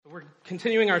We're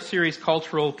continuing our series,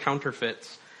 Cultural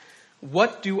Counterfeits.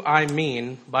 What do I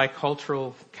mean by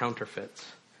cultural counterfeits?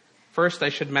 First, I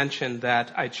should mention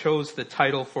that I chose the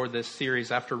title for this series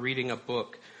after reading a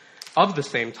book of the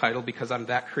same title because I'm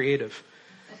that creative.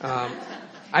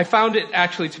 I found it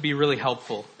actually to be really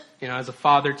helpful. As a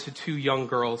father to two young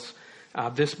girls,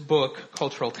 this book,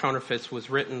 Cultural Counterfeits, was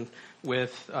written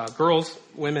with girls,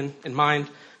 women in mind.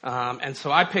 And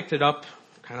so I picked it up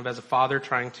kind of as a father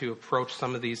trying to approach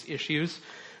some of these issues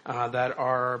that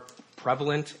are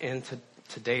prevalent in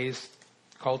today's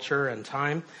culture and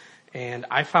time. And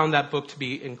I found that book to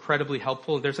be incredibly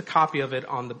helpful. There's a copy of it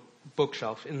on the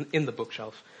bookshelf, in the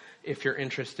bookshelf, if you're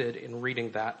interested in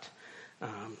reading that.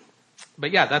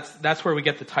 But yeah, that's where we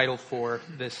get the title for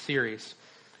this series.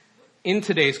 In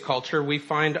today's culture, we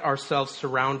find ourselves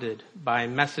surrounded by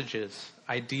messages,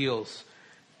 ideals,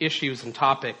 issues, and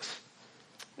topics.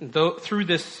 And through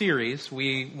this series,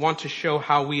 we want to show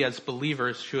how we as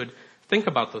believers should think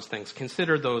about those things,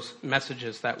 consider those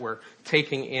messages that we're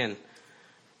taking in,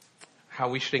 how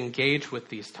we should engage with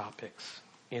these topics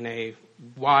in a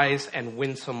wise and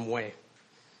winsome way,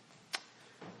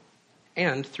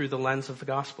 and through the lens of the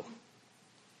gospel.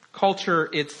 Culture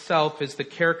itself is the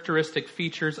characteristic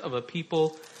features of a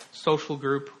people, social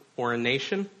group, or a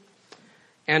nation,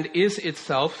 and is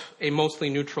itself a mostly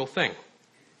neutral thing.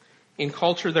 In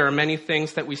culture, there are many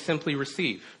things that we simply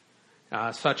receive,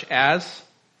 such as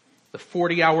the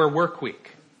 40-hour work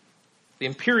week, the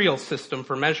imperial system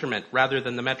for measurement rather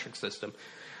than the metric system.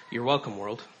 You're welcome,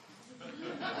 world.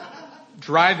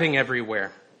 Driving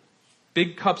everywhere.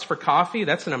 Big cups for coffee,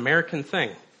 that's an American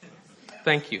thing.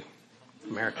 Thank you,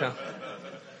 America.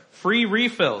 Free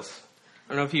refills. I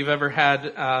don't know if you've ever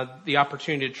had the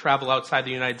opportunity to travel outside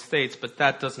the United States, but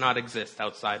that does not exist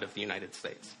outside of the United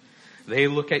States. They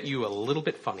look at you a little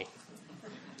bit funny.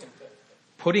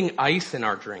 Putting ice in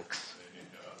our drinks.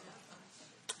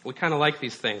 We kind of like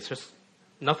these things. There's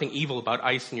nothing evil about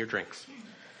ice in your drinks.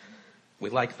 We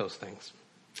like those things.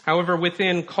 However,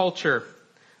 within culture,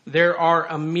 there are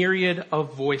a myriad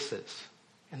of voices,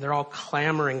 and they're all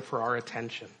clamoring for our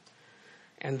attention.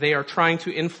 And they are trying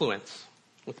to influence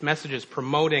with messages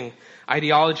promoting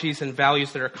ideologies and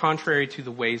values that are contrary to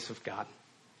the ways of God.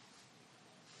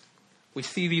 We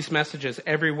see these messages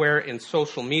everywhere in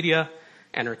social media,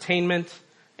 entertainment,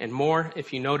 and more.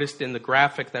 If you noticed in the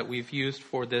graphic that we've used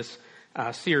for this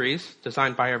series,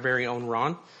 designed by our very own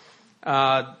Ron,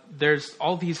 there's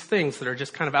all these things that are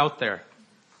just kind of out there.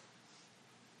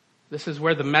 This is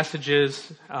where the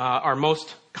messages are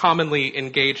most commonly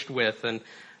engaged with, and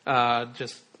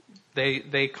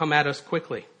they come at us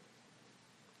quickly.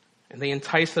 And they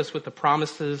entice us with the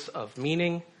promises of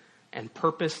meaning and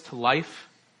purpose to life.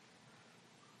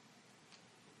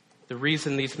 The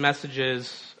reason these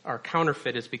messages are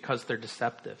counterfeit is because they're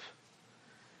deceptive.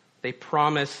 They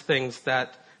promise things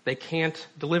that they can't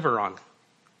deliver on.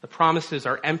 The promises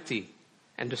are empty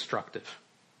and destructive.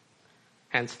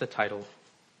 Hence the title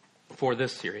for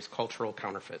this series, Cultural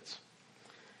Counterfeits.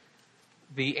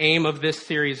 The aim of this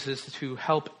series is to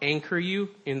help anchor you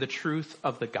in the truth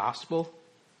of the gospel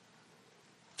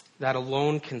that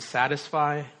alone can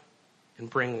satisfy and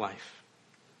bring life.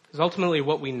 Because ultimately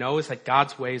what we know is that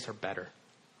God's ways are better.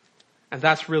 And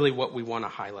that's really what we want to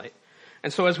highlight.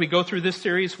 And so as we go through this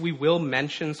series, we will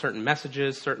mention certain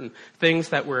messages, certain things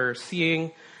that we're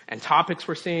seeing and topics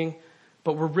we're seeing,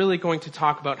 but we're really going to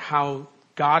talk about how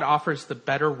God offers the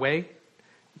better way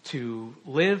to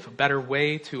live, a better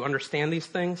way to understand these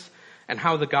things, and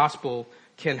how the gospel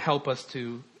can help us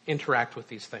to interact with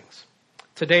these things.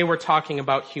 Today we're talking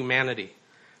about humanity,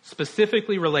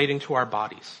 specifically relating to our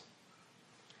bodies.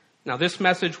 Now this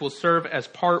message will serve as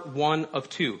part 1 of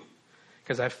 2,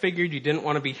 because I figured you didn't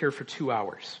want to be here for 2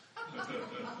 hours.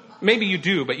 Maybe you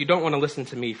do, but you don't want to listen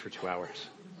to me for 2 hours.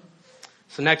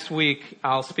 So next week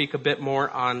I'll speak a bit more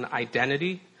on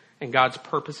identity and God's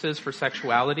purposes for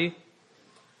sexuality.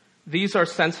 These are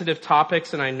sensitive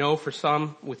topics, and I know for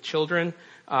some with children,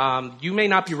 you may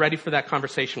not be ready for that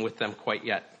conversation with them quite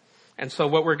yet. And so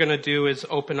what we're going to do is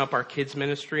open up our kids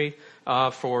ministry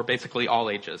for basically all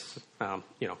ages.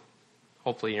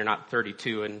 Hopefully you're not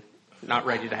 32 and not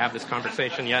ready to have this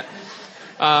conversation yet.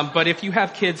 But if you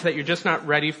have kids that you're just not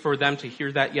ready for them to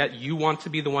hear that yet, you want to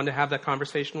be the one to have that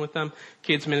conversation with them,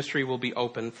 kids ministry will be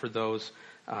open for those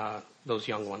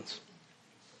young ones.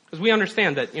 Because we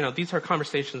understand that, these are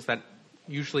conversations that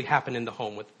usually happen in the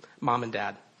home with mom and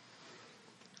dad.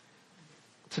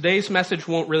 Today's message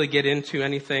won't really get into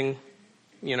anything,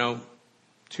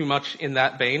 too much in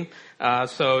that vein.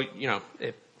 So,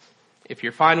 if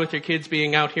you're fine with your kids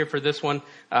being out here for this one,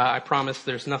 I promise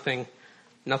there's nothing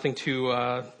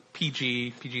too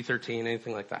PG, PG-13,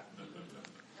 anything like that.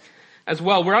 As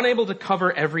well, we're unable to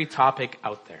cover every topic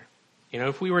out there.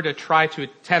 If we were to try to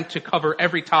attempt to cover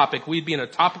every topic, we'd be in a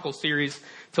topical series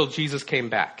till Jesus came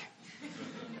back.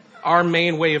 Our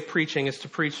main way of preaching is to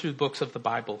preach through books of the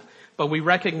Bible. But we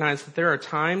recognize that there are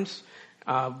times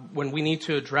when we need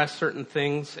to address certain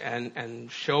things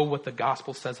and show what the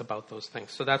gospel says about those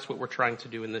things. So that's what we're trying to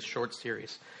do in this short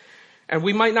series. And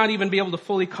we might not even be able to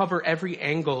fully cover every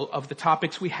angle of the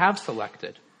topics we have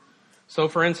selected. So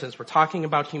for instance, we're talking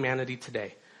about humanity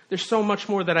today. There's so much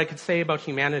more that I could say about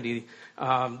humanity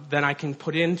than I can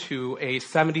put into a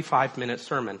 75-minute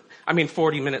sermon.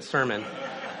 40-minute sermon.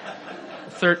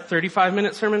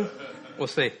 35-minute sermon? We'll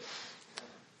see.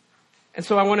 And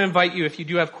so I want to invite you, if you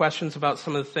do have questions about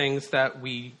some of the things that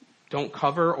we don't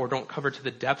cover or don't cover to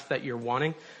the depth that you're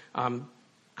wanting,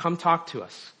 come talk to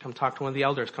us. Come talk to one of the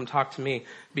elders. Come talk to me.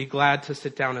 Be glad to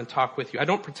sit down and talk with you. I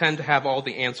don't pretend to have all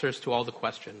the answers to all the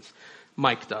questions.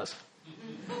 Mike does.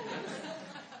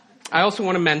 I also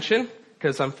want to mention,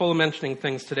 because I'm full of mentioning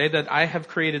things today, that I have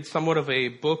created somewhat of a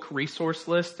book resource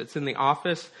list. It's in the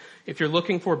office. If you're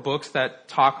looking for books that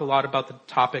talk a lot about the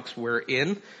topics we're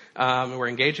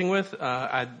engaging with,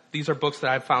 these are books that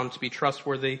I've found to be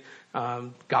trustworthy,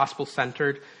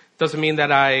 gospel-centered. Doesn't mean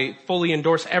that I fully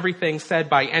endorse everything said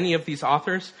by any of these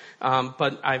authors,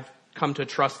 but I've come to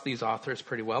trust these authors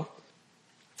pretty well.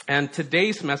 And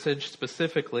today's message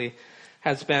specifically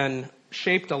has been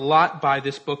shaped a lot by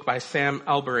this book by Sam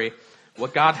Allberry,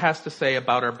 What God Has to Say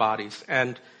About Our Bodies.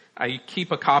 And I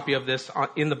keep a copy of this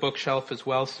in the bookshelf as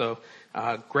well, so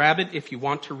grab it if you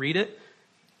want to read it,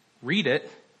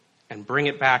 and bring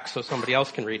it back so somebody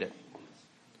else can read it.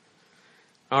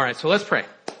 All right, so let's pray.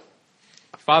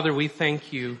 Father, we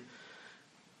thank you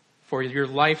for your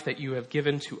life that you have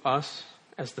given to us.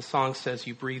 As the song says,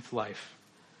 you breathe life,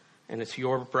 and it's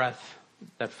your breath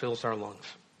that fills our lungs.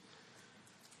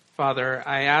 Father,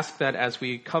 I ask that as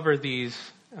we cover these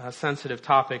sensitive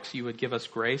topics, you would give us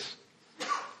grace.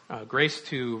 Grace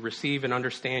to receive and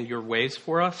understand your ways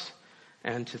for us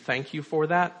and to thank you for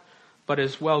that, but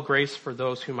as well grace for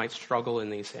those who might struggle in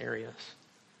these areas.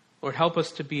 Lord, help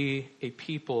us to be a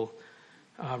people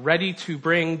ready to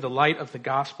bring the light of the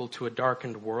gospel to a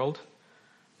darkened world,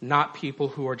 not people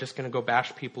who are just going to go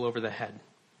bash people over the head.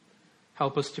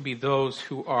 Help us to be those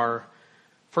who are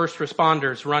first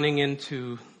responders running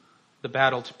into the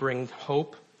battle to bring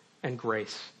hope and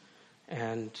grace,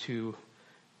 and to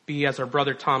be, as our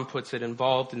brother Tom puts it,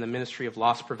 involved in the ministry of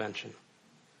loss prevention.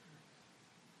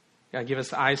 God, give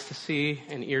us eyes to see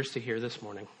and ears to hear this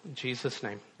morning. In Jesus'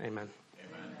 name, amen.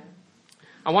 Amen.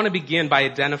 I want to begin by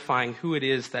identifying who it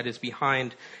is that is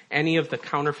behind any of the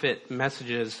counterfeit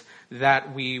messages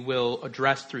that we will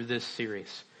address through this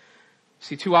series.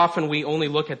 See, too often we only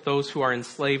look at those who are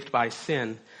enslaved by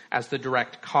sin as the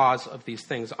direct cause of these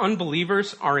things.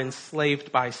 Unbelievers are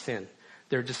enslaved by sin.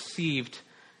 They're deceived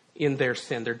in their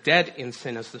sin. They're dead in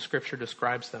sin, as the scripture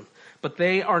describes them. But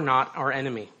they are not our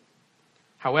enemy.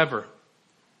 However,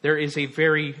 there is a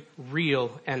very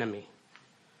real enemy.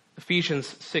 Ephesians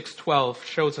 6:12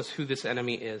 shows us who this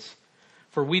enemy is.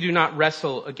 For we do not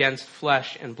wrestle against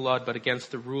flesh and blood, but against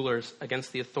the rulers,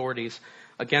 against the authorities,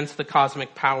 against the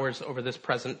cosmic powers over this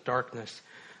present darkness,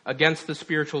 against the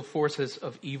spiritual forces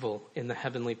of evil in the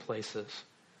heavenly places.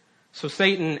 So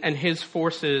Satan and his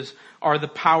forces are the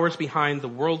powers behind the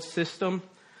world system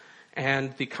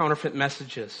and the counterfeit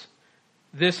messages.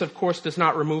 This, of course, does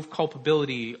not remove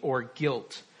culpability or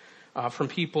guilt from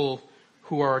people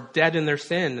who are dead in their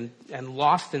sin and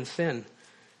lost in sin.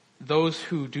 Those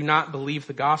who do not believe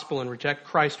the gospel and reject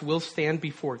Christ will stand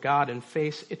before God and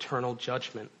face eternal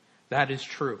judgment. That is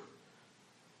true.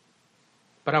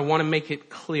 But I want to make it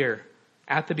clear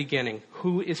at the beginning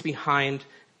who is behind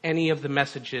any of the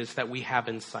messages that we have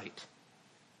in sight.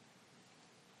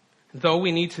 Though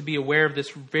we need to be aware of this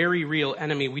very real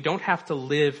enemy, we don't have to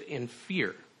live in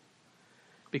fear,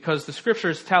 because the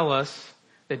scriptures tell us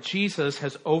that Jesus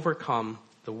has overcome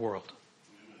the world.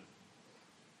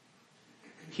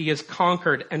 He has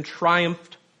conquered and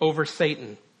triumphed over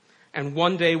Satan, and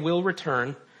one day will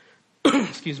return,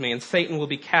 and Satan will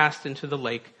be cast into the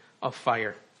lake of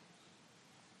fire.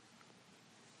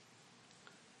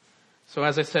 So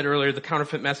as I said earlier, the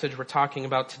counterfeit message we're talking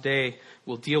about today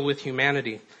will deal with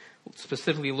humanity,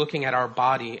 specifically looking at our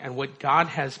body and what God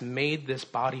has made this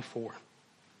body for.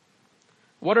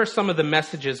 What are some of the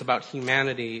messages about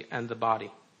humanity and the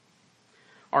body?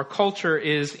 Our culture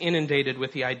is inundated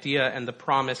with the idea and the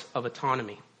promise of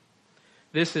autonomy.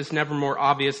 This is never more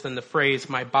obvious than the phrase,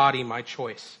 "my body, my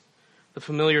choice." The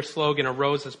familiar slogan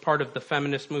arose as part of the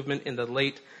feminist movement in the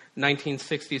late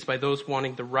 1960s by those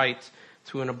wanting the right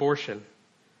to an abortion.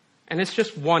 And it's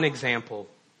just one example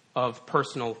of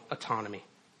personal autonomy.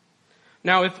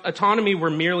 Now, if autonomy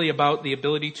were merely about the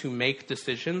ability to make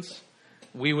decisions,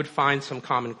 we would find some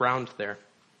common ground there.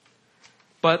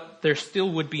 But there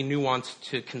still would be nuance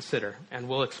to consider, and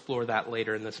we'll explore that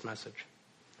later in this message.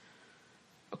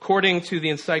 According to the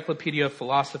Encyclopedia of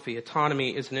Philosophy,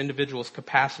 autonomy is an individual's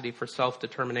capacity for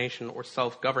self-determination or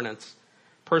self-governance.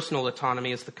 Personal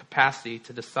autonomy is the capacity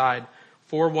to decide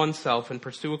for oneself and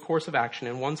pursue a course of action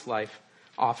in one's life,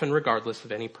 often regardless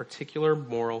of any particular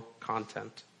moral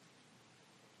content.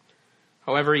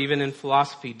 However, even in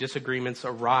philosophy, disagreements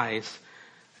arise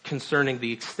concerning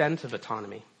the extent of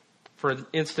autonomy. For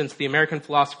instance, the American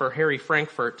philosopher Harry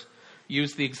Frankfurt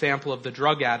used the example of the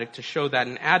drug addict to show that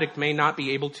an addict may not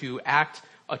be able to act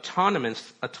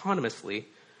autonomously,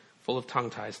 full of tongue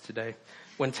ties today,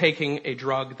 when taking a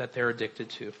drug that they're addicted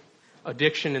to.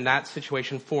 Addiction in that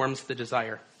situation forms the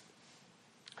desire.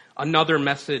 Another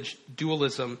message,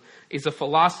 dualism, is a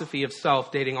philosophy of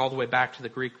self dating all the way back to the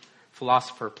Greek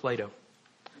philosopher Plato.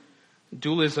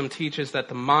 Dualism teaches that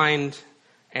the mind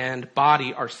and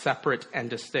body are separate and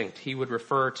distinct. He would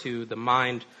refer to the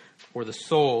mind or the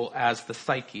soul as the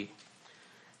psyche.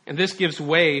 And this gives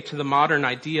way to the modern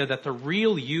idea that the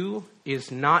real you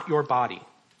is not your body.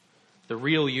 The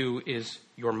real you is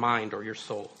your mind or your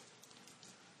soul.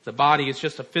 The body is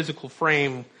just a physical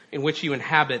frame in which you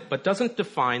inhabit, but doesn't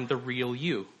define the real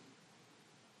you.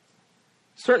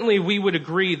 Certainly, we would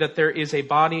agree that there is a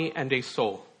body and a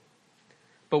soul.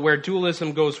 But where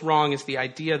dualism goes wrong is the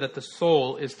idea that the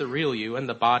soul is the real you and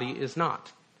the body is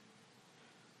not.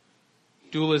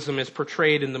 Dualism is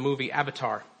portrayed in the movie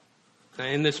Avatar.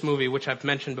 In this movie, which I've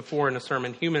mentioned before in a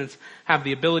sermon, humans have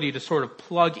the ability to sort of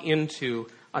plug into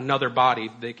another body.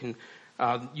 They can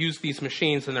use these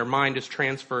machines and their mind is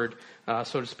transferred,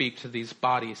 so to speak, to these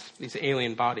bodies, these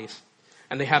alien bodies.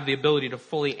 And they have the ability to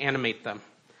fully animate them.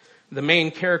 The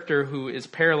main character who is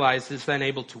paralyzed is then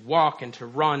able to walk and to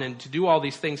run and to do all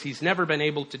these things he's never been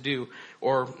able to do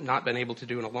or not been able to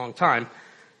do in a long time.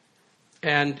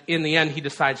 And in the end, he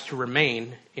decides to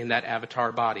remain in that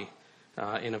avatar body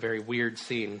in a very weird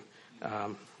scene. I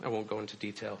won't go into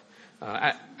detail.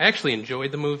 I actually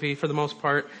enjoyed the movie for the most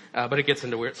part, but it gets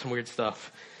into some weird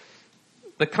stuff.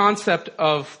 The concept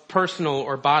of personal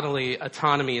or bodily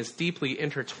autonomy is deeply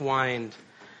intertwined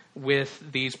with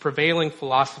these prevailing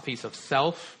philosophies of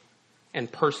self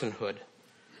and personhood.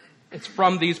 It's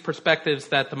from these perspectives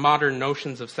that the modern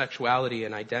notions of sexuality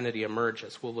and identity emerge,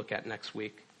 as we'll look at next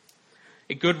week.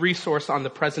 A good resource on the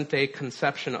present-day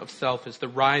conception of self is The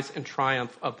Rise and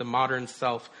Triumph of the Modern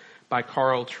Self by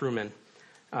Carl Trueman.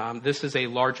 This is a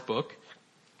large book.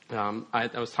 I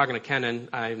was talking to Ken, and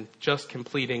I'm just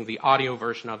completing the audio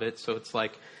version of it, so it's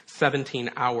like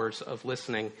 17 hours of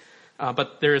listening.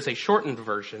 But there is a shortened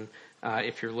version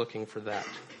if you're looking for that.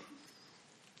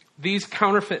 These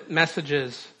counterfeit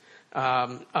messages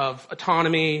of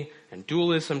autonomy and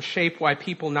dualism shape why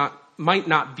people might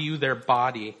not view their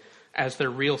body as their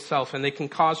real self, and they can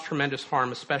cause tremendous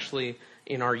harm, especially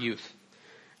in our youth.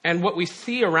 And what we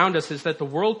see around us is that the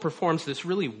world performs this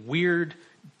really weird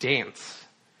dance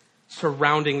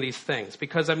surrounding these things,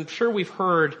 because I'm sure we've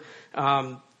heard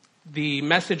the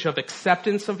message of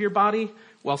acceptance of your body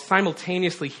while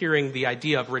simultaneously hearing the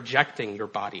idea of rejecting your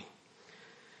body.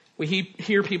 We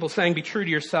hear people saying, be true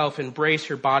to yourself, embrace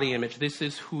your body image, this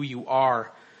is who you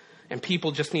are, and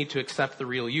people just need to accept the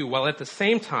real you. While at the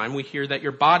same time, we hear that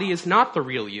your body is not the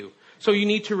real you, so you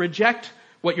need to reject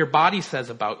what your body says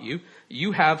about you.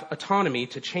 You have autonomy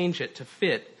to change it to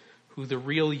fit who the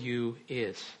real you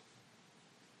is.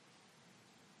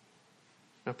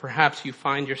 Now, perhaps you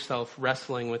find yourself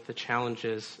wrestling with the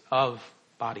challenges of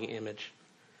body image,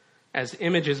 as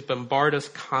images bombard us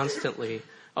constantly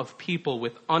of people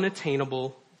with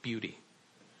unattainable beauty.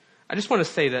 I just want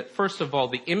to say that, first of all,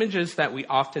 the images that we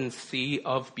often see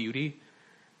of beauty,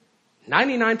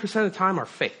 99% of the time are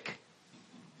fake.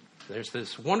 There's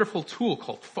this wonderful tool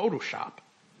called Photoshop.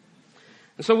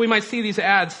 And so we might see these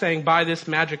ads saying, buy this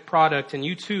magic product and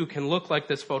you too can look like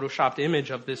this Photoshopped image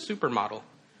of this supermodel.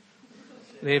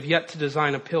 They have yet to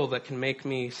design a pill that can make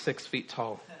me 6 feet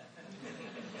tall.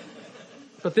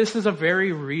 But this is a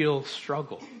very real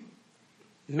struggle.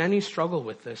 Many struggle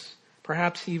with this.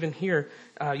 Perhaps even here,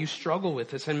 you struggle with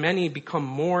this, and many become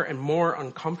more and more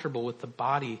uncomfortable with the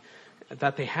body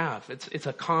that they have. It's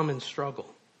a common struggle.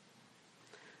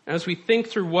 And as we think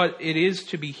through what it is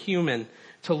to be human,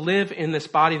 to live in this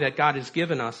body that God has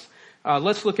given us,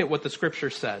 let's look at what the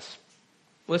Scripture says.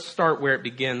 Let's start where it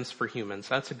begins for humans.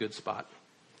 That's a good spot.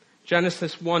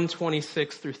 Genesis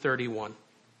 1:26 through 31.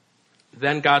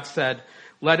 Then God said,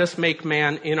 Let us make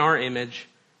man in our image,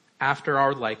 after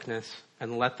our likeness,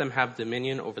 and let them have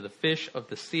dominion over the fish of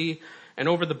the sea, and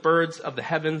over the birds of the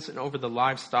heavens, and over the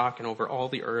livestock, and over all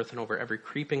the earth, and over every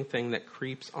creeping thing that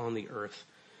creeps on the earth.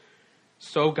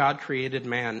 So God created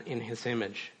man in his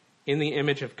image. In the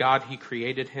image of God he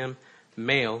created him,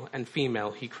 male and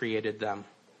female he created them.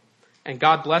 And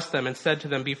God blessed them and said to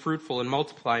them, be fruitful and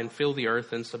multiply and fill the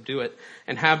earth and subdue it,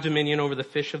 and have dominion over the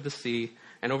fish of the sea,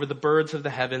 and over the birds of the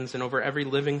heavens, and over every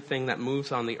living thing that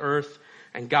moves on the earth.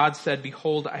 And God said,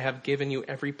 behold, I have given you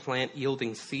every plant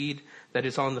yielding seed that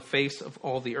is on the face of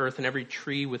all the earth, and every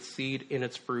tree with seed in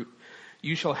its fruit.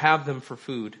 You shall have them for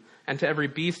food. And to every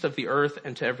beast of the earth,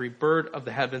 and to every bird of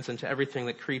the heavens, and to everything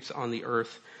that creeps on the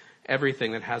earth,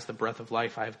 everything that has the breath of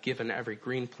life, I have given every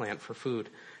green plant for food.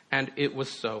 And it was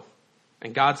so.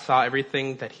 And God saw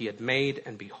everything that he had made,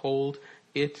 and behold,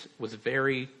 it was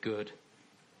very good.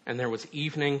 And there was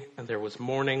evening, and there was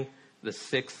morning, the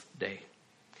sixth day.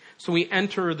 So we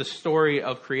enter the story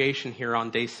of creation here on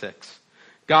day 6.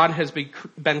 God has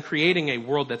been creating a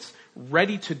world that's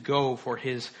ready to go for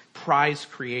his prize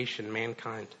creation,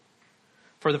 mankind.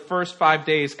 For the first 5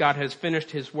 days, God has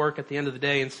finished his work at the end of the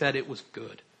day and said it was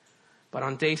good. But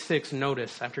on day 6,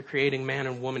 notice, after creating man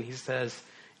and woman, he says,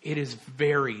 it is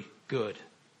very good.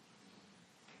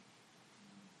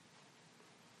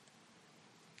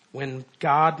 When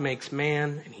God makes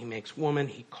man and he makes woman,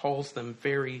 he calls them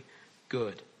very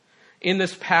good. In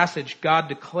this passage, God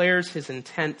declares his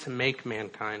intent to make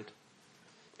mankind.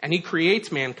 And he creates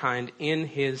mankind in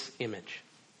his image.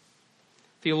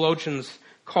 Theologians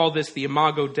call this the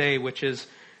Imago Dei, which is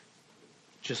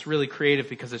just really creative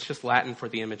because it's just Latin for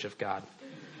the image of God.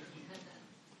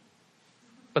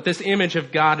 But this image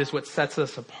of God is what sets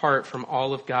us apart from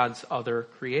all of God's other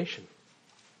creation.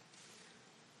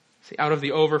 See, out of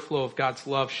the overflow of God's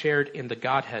love shared in the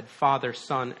Godhead, Father,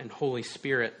 Son, and Holy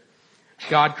Spirit,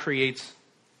 God creates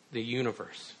the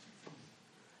universe.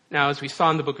 Now, as we saw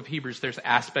in the book of Hebrews, there's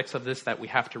aspects of this that we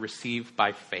have to receive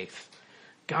by faith.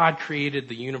 God created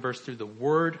the universe through the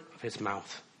word of his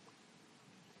mouth.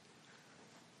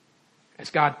 As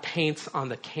God paints on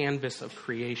the canvas of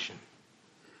creation,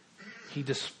 he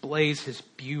displays his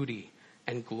beauty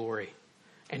and glory.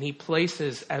 And he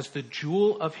places as the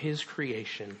jewel of his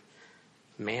creation,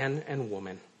 man and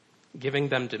woman, giving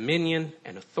them dominion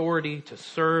and authority to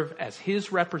serve as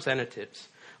his representatives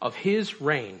of his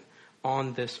reign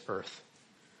on this earth.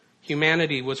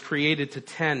 Humanity was created to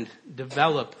tend,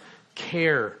 develop,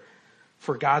 care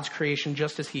for God's creation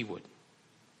just as he would.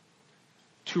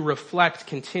 To reflect,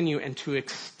 continue, and to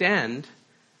extend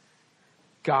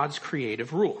God's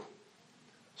creative rule.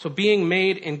 So being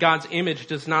made in God's image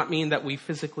does not mean that we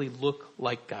physically look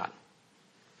like God.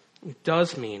 It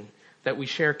does mean that we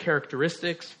share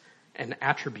characteristics and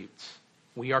attributes.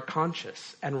 We are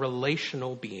conscious and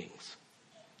relational beings.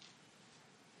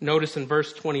 Notice in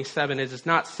verse 27, it is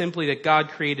not simply that God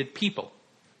created people.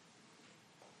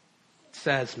 It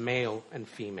says male and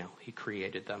female. He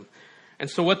created them. And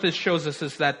so what this shows us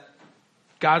is that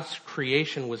God's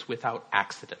creation was without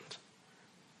accident.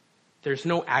 There's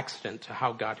no accident to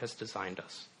how God has designed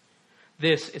us.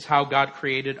 This is how God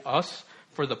created us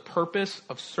for the purpose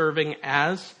of serving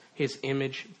as his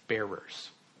image bearers.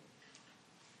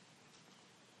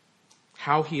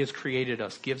 How he has created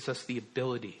us gives us the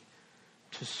ability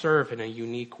to serve in a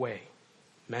unique way,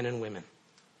 men and women.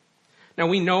 Now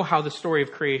we know how the story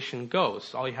of creation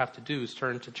goes. All you have to do is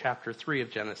turn to chapter 3 of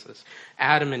Genesis.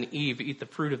 Adam and Eve eat the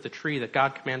fruit of the tree that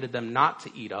God commanded them not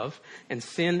to eat of, and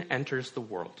sin enters the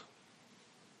world.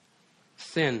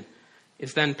 Sin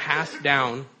is then passed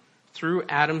down through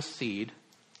Adam's seed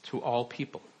to all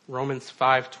people. Romans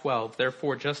 5:12,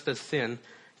 therefore just as sin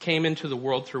came into the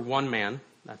world through one man,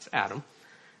 that's Adam,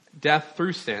 death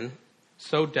through sin,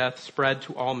 so death spread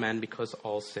to all men because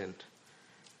all sinned.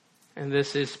 And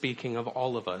this is speaking of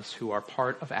all of us who are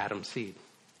part of Adam's seed.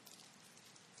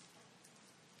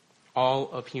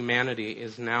 All of humanity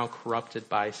is now corrupted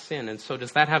by sin. And so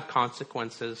does that have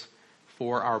consequences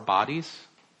for our bodies?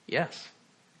 Yes.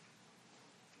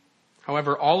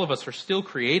 However, all of us are still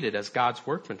created as God's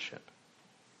workmanship.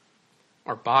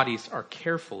 Our bodies are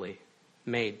carefully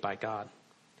made by God.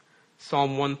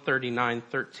 Psalm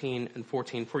 139:13 and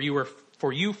 14.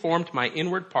 For you formed my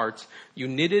inward parts. You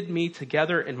knitted me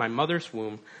together in my mother's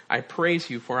womb. I praise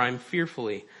you, for I am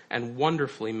fearfully and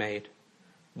wonderfully made.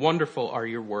 Wonderful are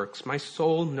your works. My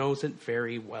soul knows it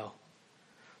very well.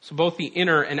 So both the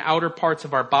inner and outer parts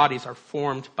of our bodies are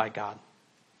formed by God.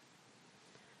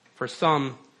 For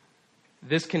some,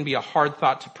 this can be a hard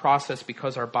thought to process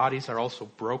because our bodies are also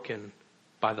broken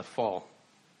by the fall.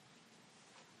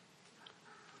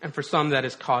 And for some, that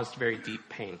has caused very deep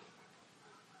pain.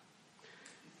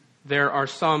 There are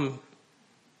some,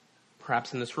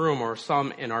 perhaps in this room, or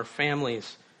some in our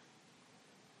families,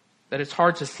 that it's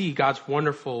hard to see God's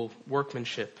wonderful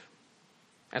workmanship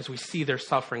as we see their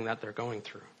suffering that they're going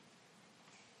through.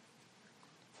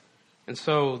 And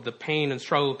so the pain and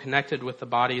struggle connected with the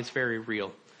body is very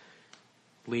real.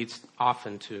 Leads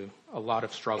often to a lot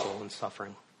of struggle and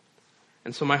suffering.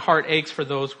 And so my heart aches for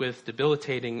those with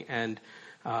debilitating and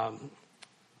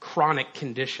chronic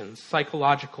conditions,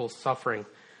 psychological suffering,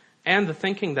 and the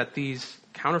thinking that these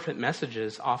counterfeit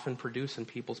messages often produce in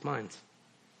people's minds.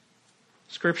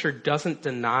 Scripture doesn't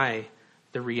deny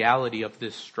the reality of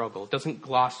this struggle, doesn't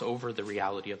gloss over the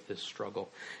reality of this struggle,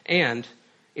 and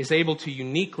is able to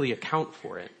uniquely account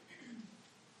for it.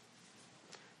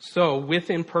 So,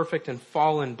 with imperfect and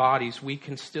fallen bodies, we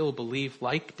can still believe,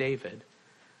 like David,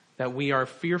 that we are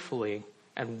fearfully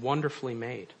and wonderfully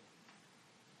made.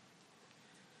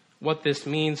 What this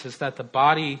means is that the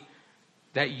body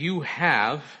that you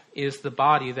have is the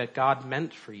body that God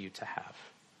meant for you to have,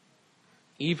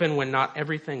 even when not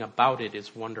everything about it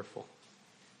is wonderful.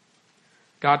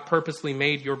 God purposely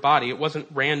made your body. It wasn't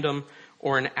random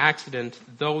or an accident,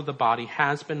 though the body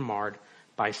has been marred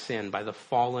by sin, by the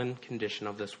fallen condition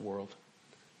of this world.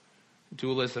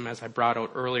 Dualism, as I brought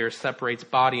out earlier, separates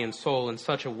body and soul in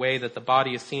such a way that the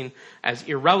body is seen as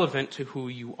irrelevant to who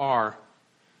you are,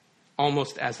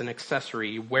 almost as an accessory.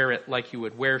 You wear it like you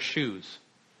would wear shoes.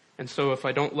 And so if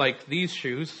I don't like these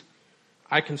shoes,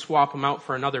 I can swap them out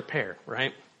for another pair,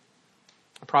 right?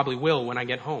 I probably will when I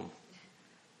get home.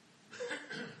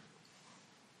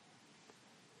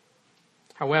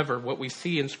 However, what we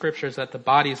see in Scripture is that the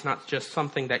body is not just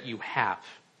something that you have.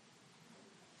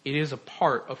 It is a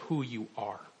part of who you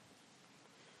are.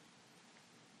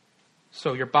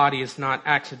 So your body is not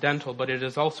accidental, but it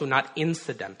is also not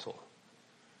incidental.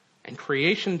 And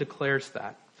creation declares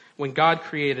that. When God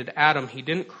created Adam, he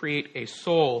didn't create a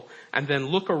soul and then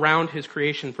look around his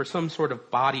creation for some sort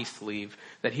of body sleeve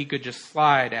that he could just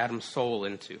slide Adam's soul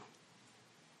into.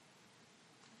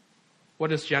 What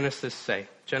does Genesis say?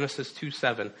 Genesis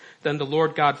 2:7. Then the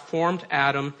Lord God formed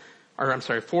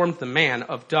the man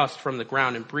of dust from the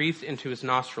ground and breathed into his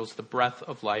nostrils the breath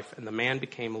of life, and the man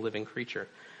became a living creature.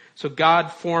 So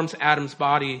God forms Adam's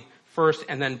body first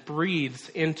and then breathes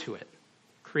into it,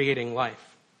 creating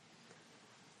life.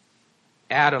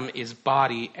 Adam is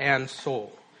body and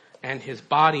soul, and his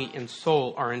body and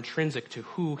soul are intrinsic to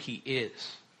who he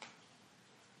is.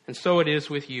 And so it is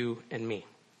with you and me.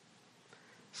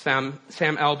 Sam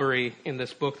Albury, in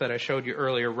this book that I showed you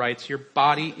earlier, writes, "Your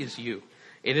body is you.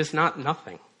 It is not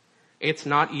nothing. It's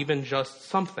not even just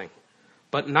something.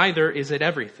 But neither is it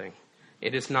everything.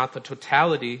 It is not the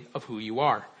totality of who you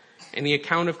are." In the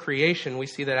account of creation, we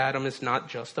see that Adam is not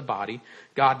just a body.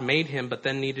 God made him, but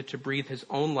then needed to breathe his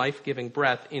own life-giving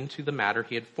breath into the matter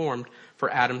he had formed for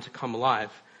Adam to come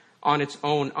alive. On its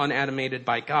own, unanimated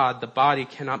by God, the body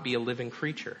cannot be a living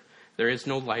creature. There is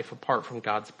no life apart from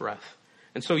God's breath.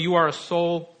 And so you are a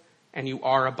soul and you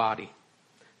are a body.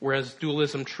 Whereas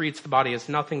dualism treats the body as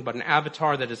nothing but an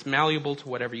avatar that is malleable to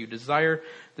whatever you desire,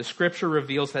 the Scripture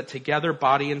reveals that together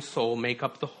body and soul make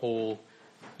up the whole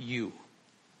you.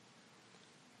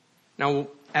 Now,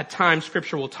 at times,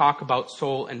 Scripture will talk about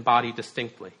soul and body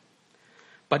distinctly,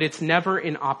 but it's never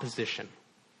in opposition.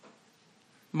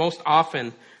 Most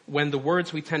often, when the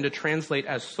words we tend to translate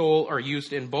as soul are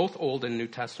used in both Old and New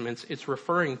Testaments, it's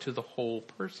referring to the whole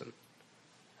person.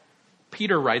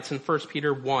 Peter writes in 1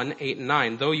 Peter 1:8 and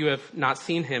 9, "Though you have not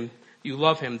seen him, you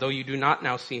love him. Though you do not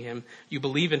now see him, you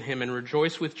believe in him and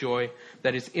rejoice with joy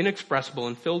that is inexpressible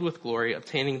and filled with glory,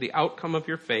 obtaining the outcome of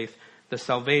your faith, the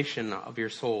salvation of your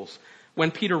souls."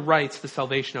 When Peter writes the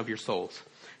salvation of your souls,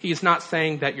 he is not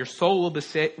saying that your soul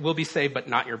will be saved, but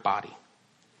not your body.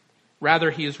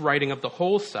 Rather, he is writing of the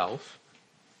whole self,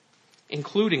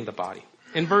 including the body.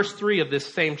 In verse 3 of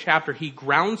this same chapter, he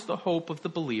grounds the hope of the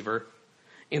believer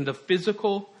in the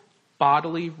physical,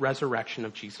 bodily resurrection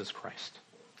of Jesus Christ.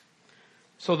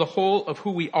 So the whole of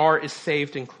who we are is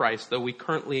saved in Christ, though we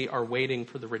currently are waiting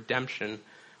for the redemption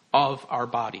of our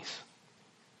bodies.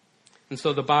 And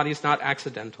so the body is not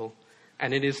accidental,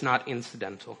 and it is not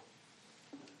incidental.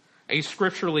 A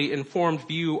scripturally informed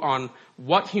view on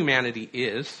what humanity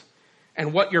is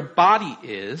and what your body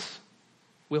is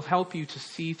will help you to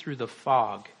see through the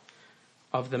fog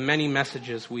of the many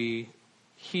messages we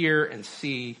hear and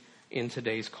see in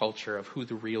today's culture of who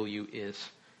the real you is.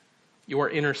 Your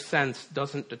inner sense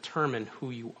doesn't determine who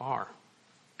you are.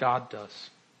 God does.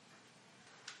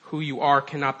 Who you are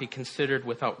cannot be considered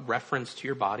without reference to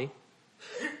your body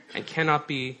and cannot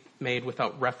be made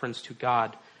without reference to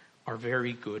God our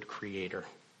very good Creator.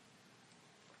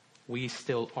 We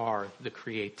still are the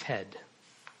created.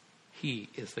 He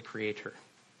is the Creator.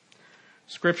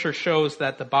 Scripture shows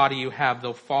that the body you have,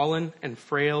 though fallen and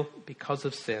frail because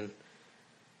of sin,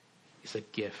 is a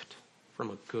gift from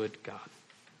a good God,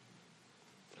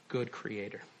 a good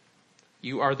Creator.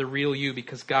 You are the real you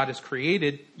because God has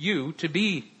created you to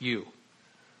be you.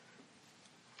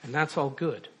 And that's all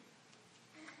good.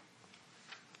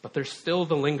 But there's still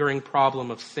the lingering problem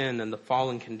of sin and the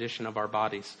fallen condition of our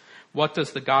bodies. What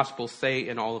does the gospel say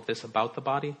in all of this about the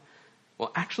body?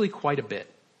 Well, actually quite a bit.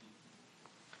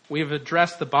 We have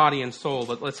addressed the body and soul,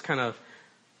 but let's kind of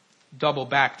double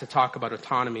back to talk about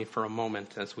autonomy for a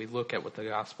moment as we look at what the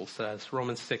gospel says.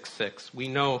 Romans 6:6. We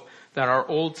know that our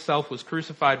old self was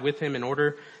crucified with him in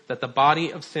order that the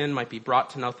body of sin might be brought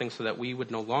to nothing so that we would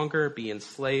no longer be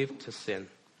enslaved to sin.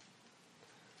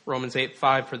 Romans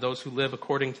 8:5. For those who live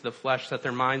according to the flesh set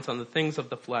their minds on the things of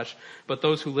the flesh, but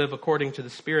those who live according to the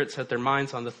Spirit set their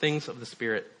minds on the things of the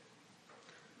Spirit.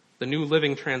 The New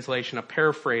Living Translation, a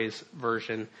paraphrase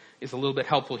version, is a little bit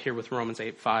helpful here with Romans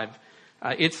 8:5.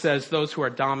 It says, those who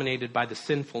are dominated by the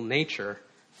sinful nature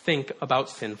think about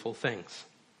sinful things.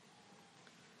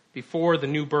 Before the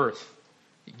new birth,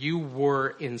 you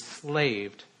were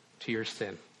enslaved to your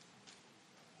sin.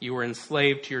 You were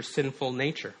enslaved to your sinful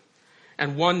nature.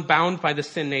 And one bound by the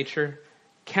sin nature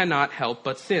cannot help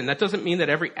but sin. That doesn't mean that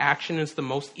every action is the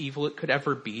most evil it could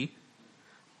ever be,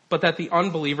 but that the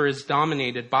unbeliever is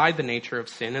dominated by the nature of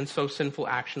sin, and so sinful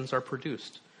actions are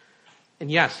produced. And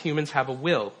yes, humans have a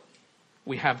will.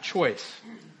 We have choice.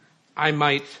 I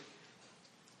might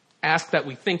ask that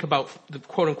we think about the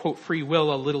quote-unquote free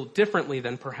will a little differently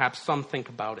than perhaps some think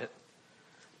about it.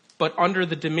 But under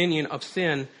the dominion of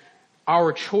sin,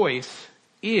 our choice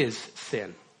is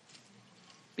sin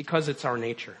because it's our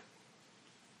nature.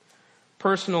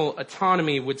 Personal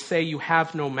autonomy would say you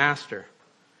have no master,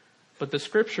 but the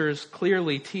scriptures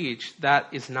clearly teach that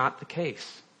is not the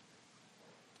case.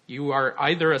 You are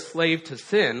either a slave to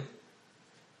sin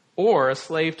or a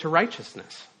slave to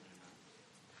righteousness.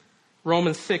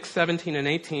 Romans 6:17 and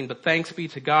 18, but thanks be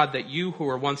to God that you who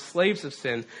were once slaves of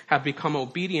sin have become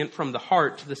obedient from the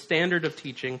heart to the standard of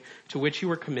teaching to which you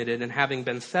were committed, and having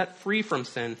been set free from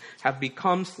sin, have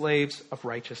become slaves of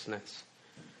righteousness.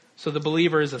 So the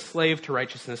believer is a slave to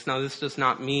righteousness. Now this does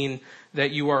not mean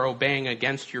that you are obeying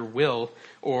against your will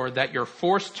or that you're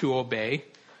forced to obey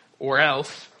or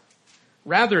else.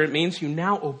 Rather, it means you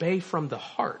now obey from the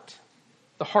heart.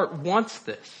 The heart wants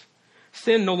this.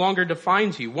 Sin no longer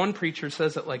defines you. One preacher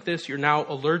says it like this: you're now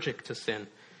allergic to sin.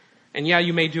 And yeah,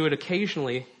 you may do it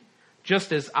occasionally,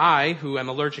 just as I, who am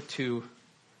allergic to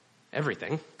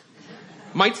everything,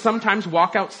 might sometimes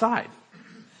walk outside.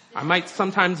 I might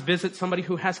sometimes visit somebody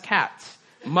who has cats,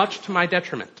 much to my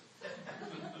detriment.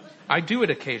 I do it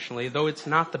occasionally, though it's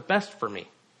not the best for me.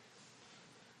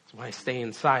 That's why I stay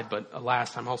inside, but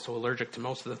alas, I'm also allergic to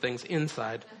most of the things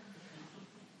inside.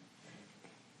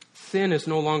 Sin is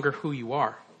no longer who you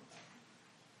are.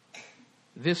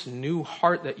 This new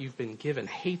heart that you've been given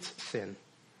hates sin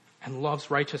and loves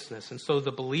righteousness, and so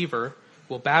the believer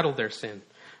will battle their sin.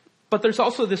 But there's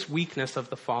also this weakness of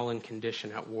the fallen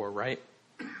condition at war, right?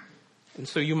 And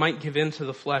so you might give in to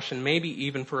the flesh and maybe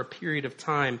even for a period of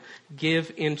time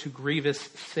give into grievous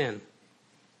sin.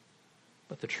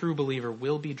 But the true believer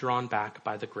will be drawn back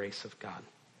by the grace of God.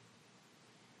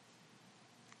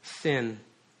 Sin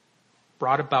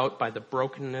brought about by the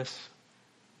brokenness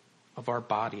of our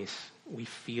bodies. We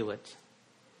feel it.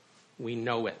 We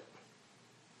know it.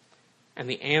 And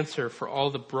the answer for all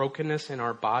the brokenness in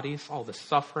our bodies, all the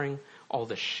suffering, all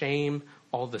the shame,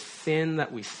 all the sin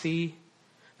that we see,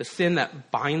 the sin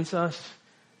that binds us,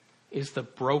 is the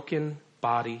broken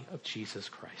body of Jesus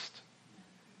Christ.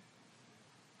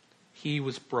 He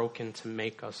was broken to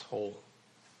make us whole.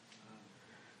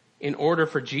 In order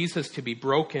for Jesus to be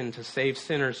broken to save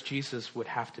sinners, Jesus would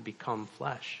have to become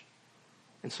flesh.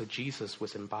 And so Jesus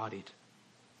was embodied.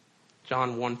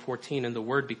 John 1:14, and the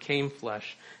Word became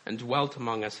flesh and dwelt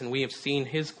among us, and we have seen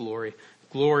his glory,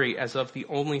 glory as of the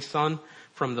only Son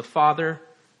from the Father,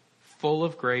 full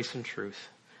of grace and truth.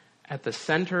 At the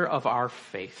center of our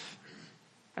faith,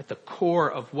 at the core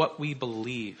of what we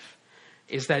believe,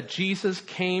 is that Jesus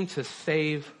came to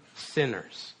save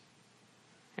sinners.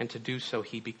 And to do so,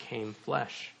 he became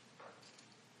flesh.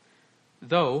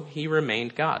 Though he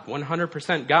remained God.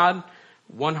 100% God,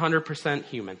 100%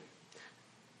 human.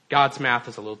 God's math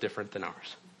is a little different than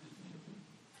ours.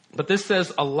 But this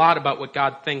says a lot about what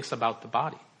God thinks about the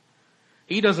body.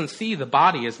 He doesn't see the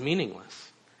body as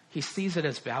meaningless. He sees it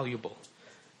as valuable.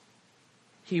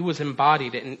 He was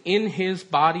embodied, and in his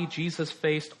body, Jesus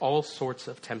faced all sorts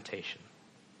of temptation.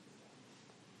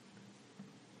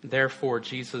 Therefore,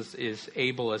 Jesus is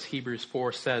able, as Hebrews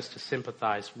 4 says, to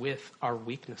sympathize with our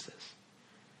weaknesses.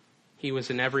 He was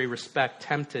in every respect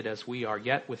tempted as we are,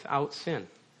 yet without sin.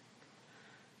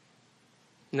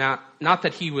 Now, not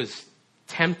that he was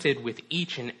tempted with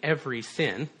each and every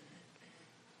sin,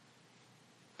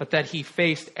 but that he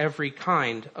faced every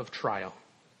kind of trial.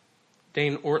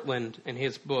 Dane Ortland, in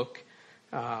his book,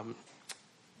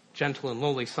 Gentle and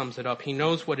Lowly, sums it up. He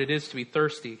knows what it is to be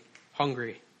thirsty,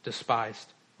 hungry,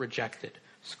 despised, rejected,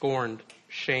 scorned,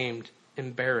 shamed,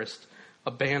 embarrassed,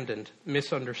 abandoned,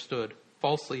 misunderstood,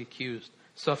 falsely accused,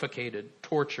 suffocated,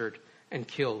 tortured, and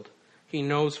killed. He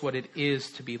knows what it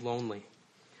is to be lonely.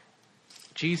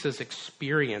 Jesus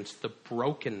experienced the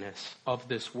brokenness of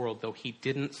this world, though he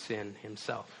didn't sin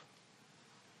himself.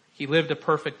 He lived a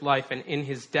perfect life, and in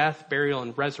his death, burial,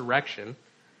 and resurrection,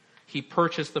 he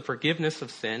purchased the forgiveness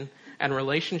of sin and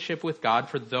relationship with God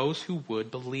for those who would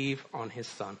believe on his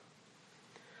Son.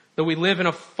 Though we live in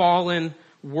a fallen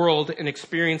world and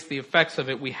experience the effects of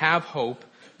it, we have hope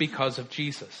because of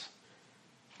Jesus.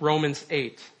 Romans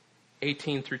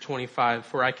 8:18 through 25.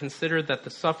 For I consider that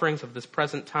the sufferings of this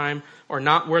present time are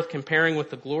not worth comparing with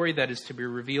the glory that is to be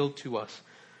revealed to us.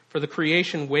 For the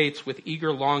creation waits with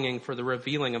eager longing for the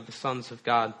revealing of the sons of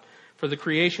God. For the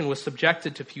creation was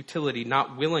subjected to futility,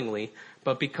 not willingly,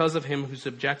 but because of him who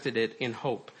subjected it in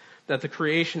hope, that the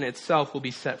creation itself will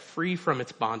be set free from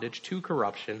its bondage to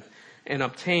corruption and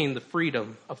obtain the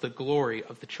freedom of the glory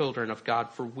of the children of God.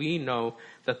 For we know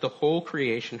that the whole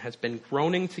creation has been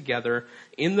groaning together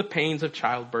in the pains of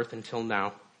childbirth until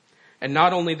now. And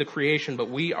not only the creation, but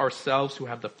we ourselves who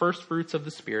have the first fruits of the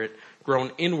Spirit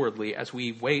groan inwardly as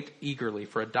we wait eagerly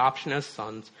for adoption as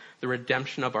sons, the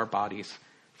redemption of our bodies.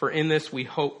 For in this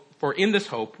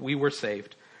hope we were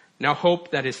saved. Now hope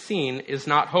that is seen is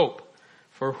not hope,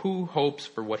 for who hopes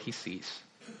for what he sees?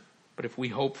 But if we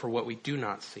hope for what we do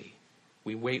not see,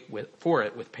 we wait for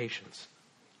it with patience.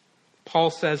 Paul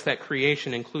says that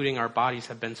creation, including our bodies,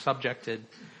 have been subjected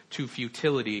to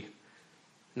futility.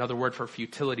 Another word for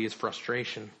futility is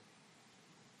frustration.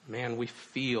 Man, we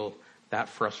feel that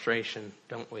frustration,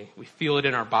 don't we? We feel it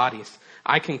in our bodies.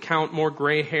 I can count more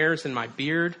gray hairs in my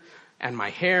beard and my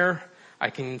hair.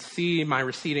 I can see my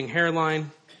receding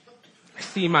hairline. I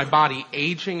see my body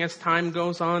aging as time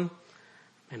goes on.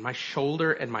 And my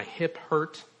shoulder and my hip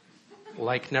hurt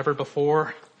like never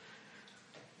before.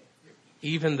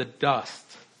 Even the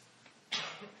dust.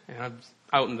 And I was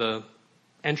out in the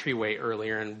entryway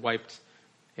earlier and wiped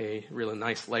a really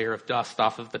nice layer of dust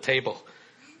off of the table.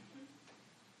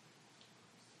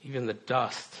 Even the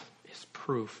dust is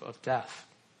proof of death.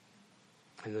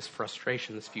 And this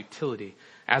frustration, this futility.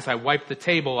 As I wiped the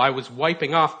table, I was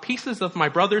wiping off pieces of my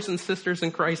brothers and sisters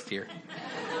in Christ here.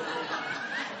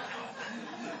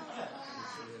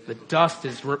 The dust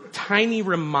is tiny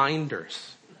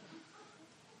reminders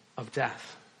of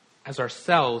death, as our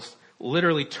cells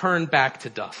literally turn back to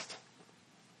dust.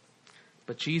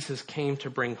 But Jesus came to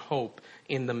bring hope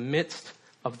in the midst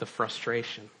of the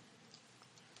frustration.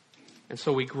 And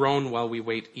so we groan while we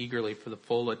wait eagerly for the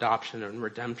full adoption and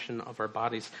redemption of our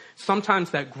bodies.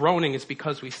 Sometimes that groaning is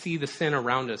because we see the sin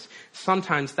around us.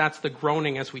 Sometimes that's the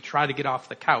groaning as we try to get off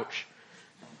the couch,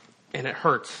 and it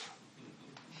hurts.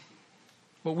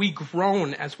 But we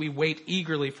groan as we wait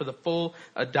eagerly for the full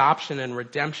adoption and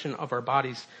redemption of our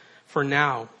bodies. For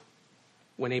now,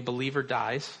 when a believer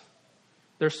dies,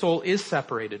 their soul is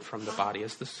separated from the body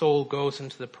as the soul goes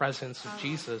into the presence of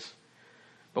Jesus.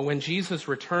 But when Jesus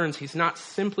returns, he's not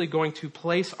simply going to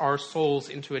place our souls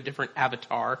into a different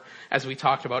avatar, as we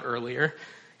talked about earlier.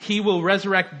 He will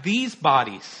resurrect these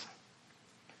bodies,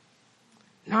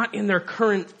 not in their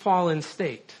current fallen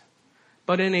state,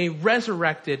 but in a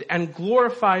resurrected and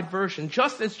glorified version,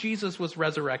 just as Jesus was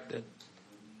resurrected.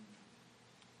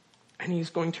 And he's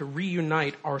going to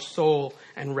reunite our soul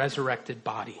and resurrected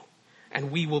body.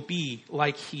 And we will be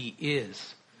like he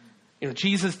is. You know,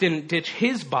 Jesus didn't ditch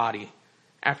his body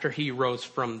after he rose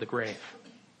from the grave.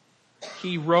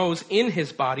 He rose in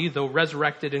his body, though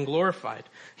resurrected and glorified.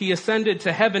 He ascended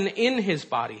to heaven in his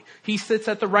body. He sits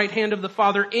at the right hand of the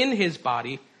Father in his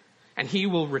body. And he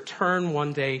will return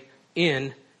one day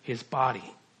in his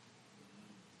body.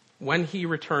 When he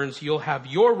returns, you'll have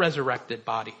your resurrected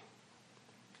body.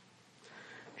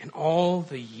 And all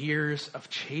the years of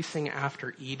chasing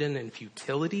after Eden and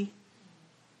futility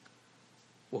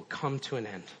will come to an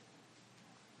end.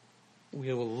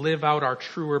 We will live out our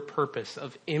truer purpose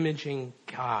of imaging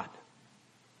God,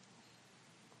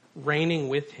 reigning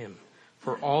with him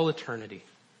for all eternity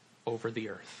over the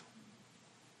earth.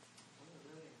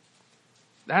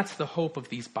 That's the hope of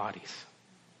these bodies.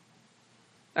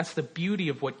 That's the beauty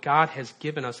of what God has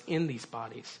given us in these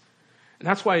bodies. And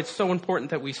that's why it's so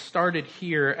important that we started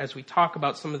here as we talk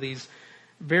about some of these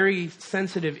very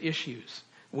sensitive issues.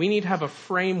 We need to have a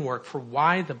framework for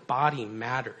why the body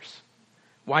matters,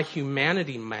 why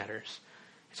humanity matters.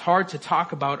 It's hard to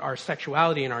talk about our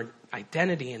sexuality and our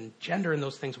identity and gender and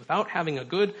those things without having a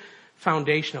good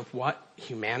foundation of what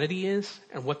humanity is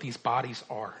and what these bodies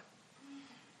are.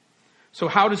 So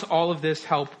how does all of this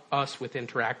help us with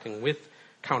interacting with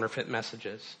counterfeit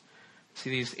messages? See,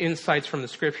 these insights from the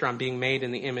scripture on being made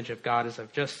in the image of God, as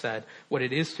I've just said, what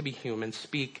it is to be human,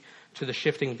 speak to the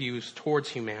shifting views towards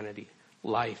humanity,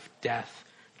 life, death,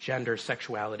 gender,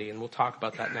 sexuality, and we'll talk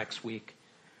about that next week.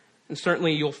 And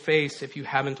certainly you'll face, if you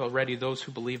haven't already, those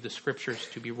who believe the scriptures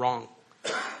to be wrong,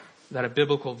 that a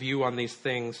biblical view on these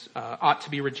things ought to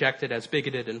be rejected as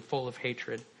bigoted and full of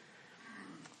hatred.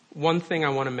 One thing I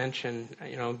want to mention,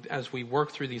 as we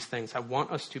work through these things, I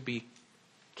want us to be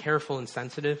careful and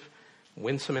sensitive,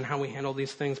 winsome in how we handle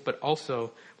these things, but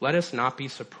also let us not be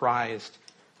surprised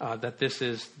that this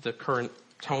is the current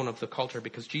tone of the culture,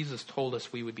 because Jesus told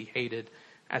us we would be hated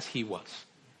as he was.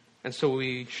 And so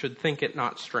we should think it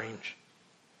not strange.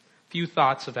 A few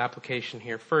thoughts of application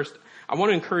here. First, I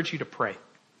want to encourage you to pray.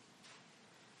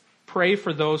 Pray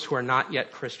for those who are not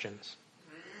yet Christians.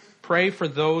 Pray for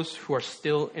those who are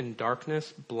still in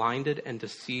darkness, blinded and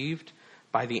deceived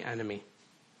by the enemy.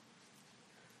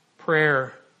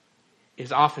 Prayer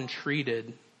is often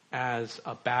treated as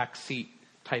a backseat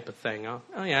type of thing. Oh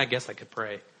yeah, I guess I could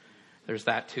pray. There's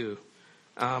that too.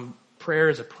 Prayer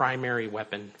is a primary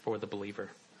weapon for the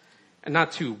believer. And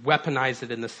not to weaponize it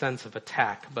in the sense of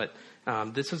attack, but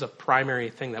this is a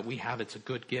primary thing that we have. It's a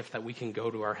good gift that we can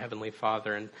go to our Heavenly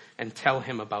Father and tell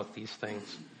him about these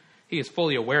things. He is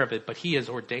fully aware of it, but he has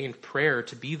ordained prayer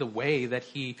to be the way that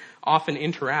he often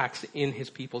interacts in his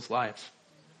people's lives.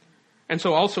 And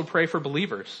so also pray for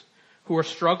believers who are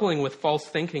struggling with false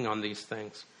thinking on these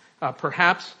things.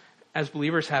 Perhaps as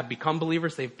believers have become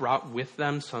believers, they've brought with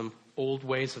them some old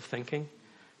ways of thinking.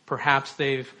 Perhaps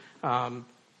they've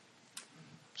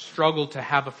struggled to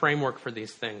have a framework for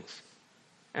these things.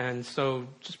 And so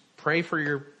just pray for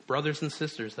your brothers and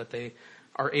sisters that they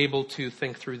are able to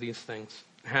think through these things,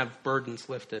 have burdens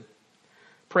lifted.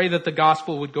 Pray that the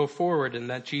gospel would go forward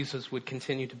and that Jesus would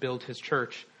continue to build his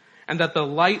church, and that the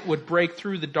light would break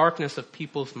through the darkness of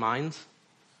people's minds,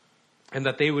 and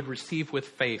that they would receive with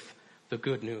faith the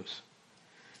good news.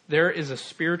 There is a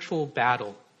spiritual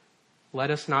battle. Let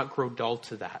us not grow dull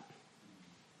to that.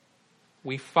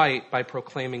 We fight by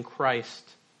proclaiming Christ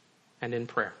and in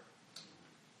prayer.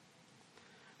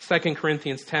 2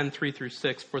 Corinthians 10,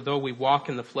 3-6, for though we walk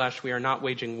in the flesh, we are not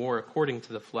waging war according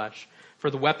to the flesh. For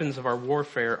the weapons of our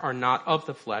warfare are not of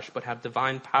the flesh, but have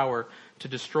divine power to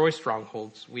destroy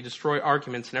strongholds. We destroy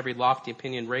arguments and every lofty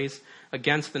opinion raised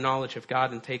against the knowledge of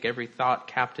God, and take every thought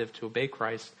captive to obey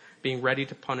Christ, being ready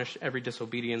to punish every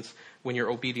disobedience when your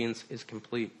obedience is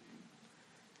complete.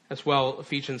 As well,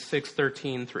 Ephesians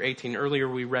 6:13-18. Earlier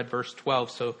we read verse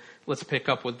 12, so let's pick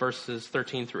up with verses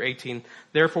 13-18.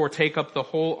 Therefore take up the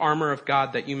whole armor of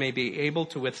God, that you may be able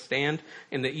to withstand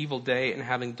in the evil day, and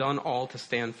having done all, to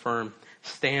stand firm.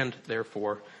 Stand,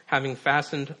 therefore, having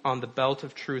fastened on the belt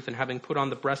of truth, and having put on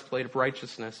the breastplate of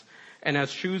righteousness, and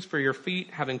as shoes for your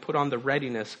feet, having put on the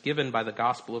readiness given by the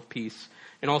gospel of peace.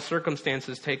 In all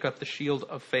circumstances take up the shield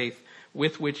of faith,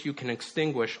 with which you can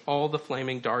extinguish all the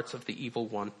flaming darts of the evil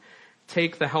one.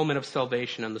 Take the helmet of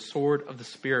salvation and the sword of the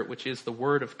Spirit, which is the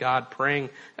word of God, praying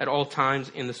at all times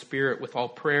in the Spirit with all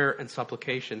prayer and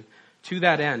supplication. To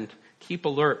that end, keep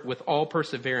alert with all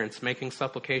perseverance, making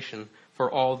supplication for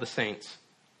all the saints.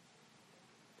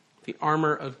 The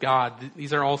armor of God,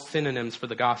 these are all synonyms for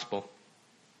the gospel.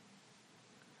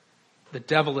 The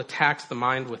devil attacks the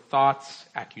mind with thoughts,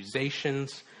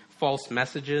 accusations, false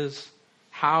messages.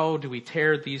 How do we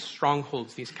tear these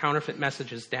strongholds, these counterfeit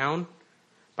messages down?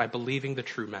 By believing the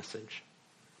true message.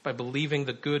 By believing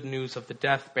the good news of the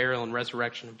death, burial, and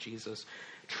resurrection of Jesus.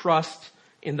 Trust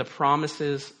in the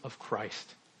promises of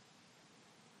Christ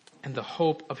and the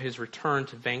hope of his return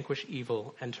to vanquish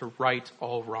evil and to right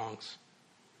all wrongs.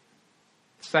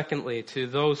 Secondly, to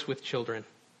those with children,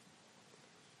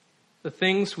 the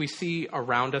things we see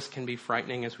around us can be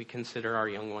frightening as we consider our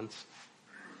young ones,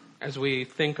 as we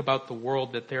think about the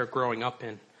world that they're growing up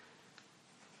in.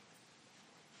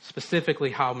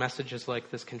 Specifically, how messages like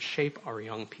this can shape our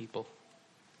young people.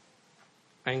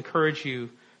 I encourage you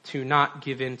to not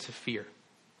give in to fear.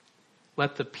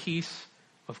 Let the peace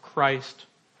of Christ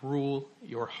rule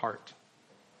your heart.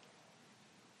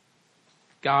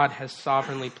 God has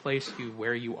sovereignly placed you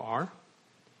where you are.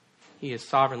 He has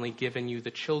sovereignly given you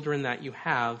the children that you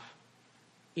have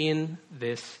in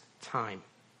this time.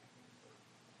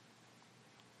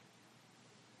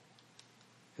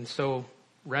 And so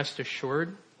rest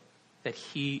assured that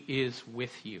he is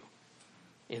with you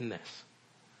in this.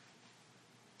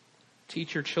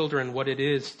 Teach your children what it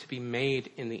is to be made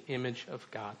in the image of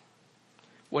God.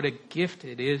 What a gift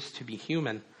it is to be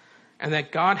human, and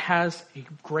that God has a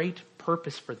great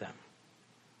purpose for them.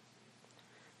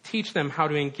 Teach them how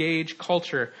to engage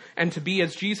culture and to be,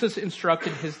 as Jesus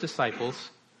instructed his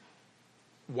disciples,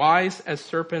 wise as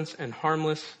serpents and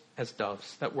harmless as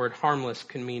doves. That word harmless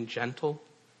can mean gentle.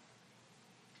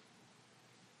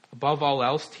 Above all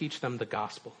else, teach them the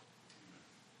gospel.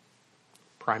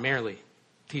 Primarily,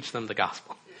 teach them the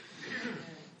gospel.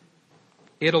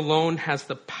 It alone has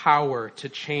the power to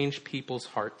change people's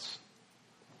hearts.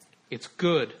 It's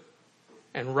good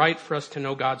and right for us to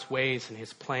know God's ways and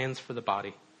his plans for the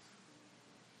body.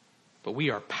 But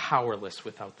we are powerless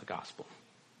without the gospel.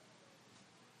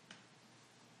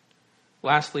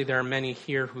 Lastly, there are many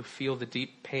here who feel the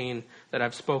deep pain that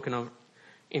I've spoken of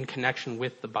in connection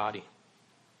with the body.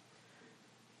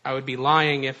 I would be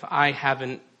lying if I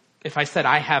said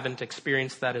I haven't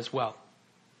experienced that as well.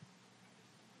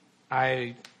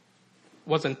 I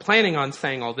wasn't planning on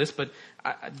saying all this, but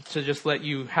to just let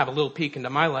you have a little peek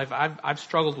into my life, I've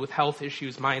struggled with health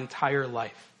issues my entire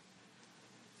life.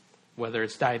 Whether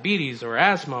it's diabetes or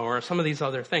asthma or some of these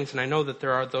other things. And I know that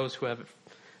there are those who have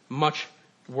much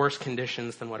worse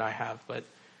conditions than what I have, but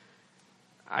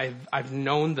I've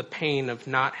known the pain of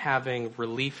not having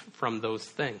relief from those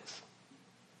things.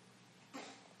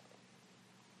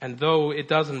 And though it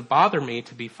doesn't bother me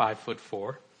to be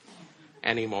 5'4"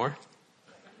 anymore,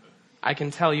 I can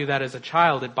tell you that as a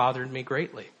child it bothered me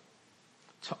greatly.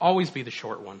 To always be the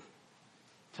short one.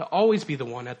 To always be the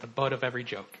one at the butt of every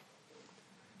joke.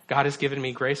 God has given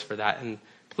me grace for that, and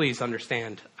please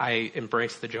understand, I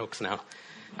embrace the jokes now.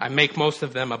 I make most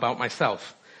of them about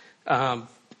myself. God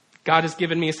has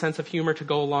given me a sense of humor to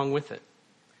go along with it.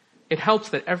 It helps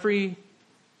that every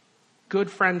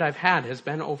good friend I've had has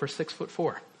been over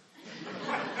 6'4".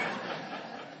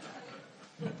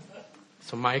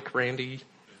 So Mike, Randy,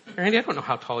 I don't know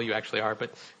how tall you actually are,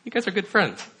 but you guys are good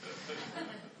friends.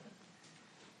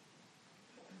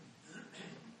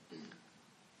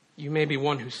 You may be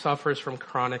one who suffers from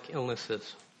chronic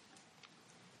illnesses,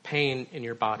 pain in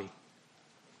your body,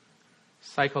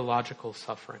 psychological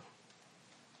suffering.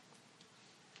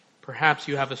 Perhaps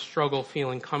you have a struggle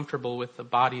feeling comfortable with the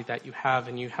body that you have,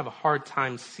 and you have a hard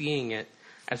time seeing it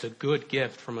as a good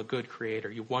gift from a good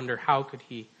creator. You wonder, how could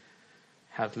he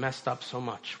have messed up so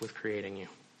much with creating you?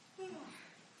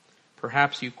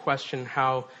 Perhaps you question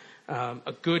how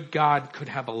a good God could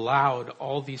have allowed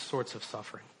all these sorts of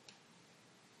suffering.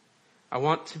 I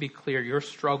want to be clear, your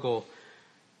struggle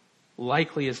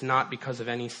likely is not because of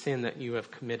any sin that you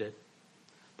have committed,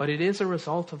 but it is a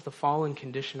result of the fallen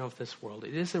condition of this world.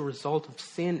 It is a result of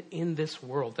sin in this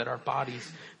world that our bodies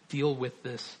deal with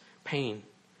this pain.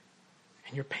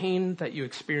 And your pain that you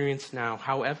experience now,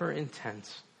 however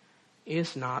intense,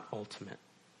 is not ultimate.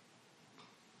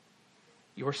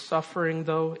 Your suffering,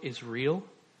 though, is real,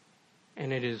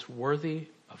 and it is worthy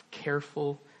of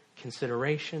careful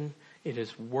consideration. It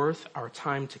is worth our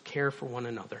time to care for one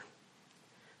another.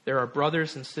 There are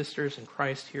brothers and sisters in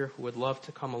Christ here who would love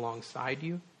to come alongside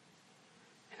you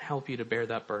and help you to bear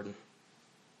that burden.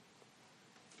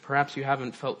 Perhaps you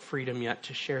haven't felt freedom yet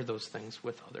to share those things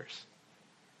with others.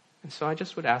 And so I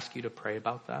just would ask you to pray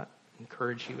about that,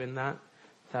 encourage you in that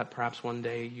perhaps one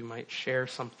day you might share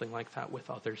something like that with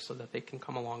others so that they can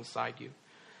come alongside you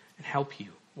and help you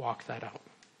walk that out.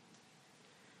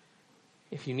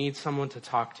 If you need someone to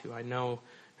talk to, I know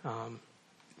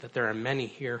that there are many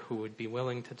here who would be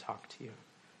willing to talk to you.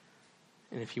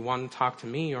 And if you want to talk to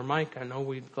me or Mike, I know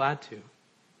we'd be glad to.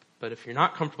 But if you're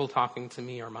not comfortable talking to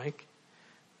me or Mike,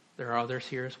 there are others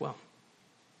here as well.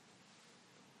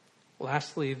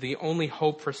 Lastly, the only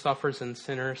hope for sufferers and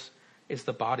sinners is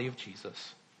the body of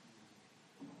Jesus.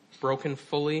 Broken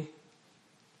fully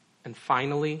and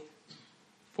finally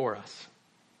for us.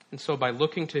 And so by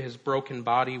looking to his broken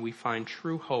body, we find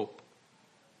true hope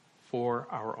for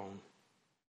our own.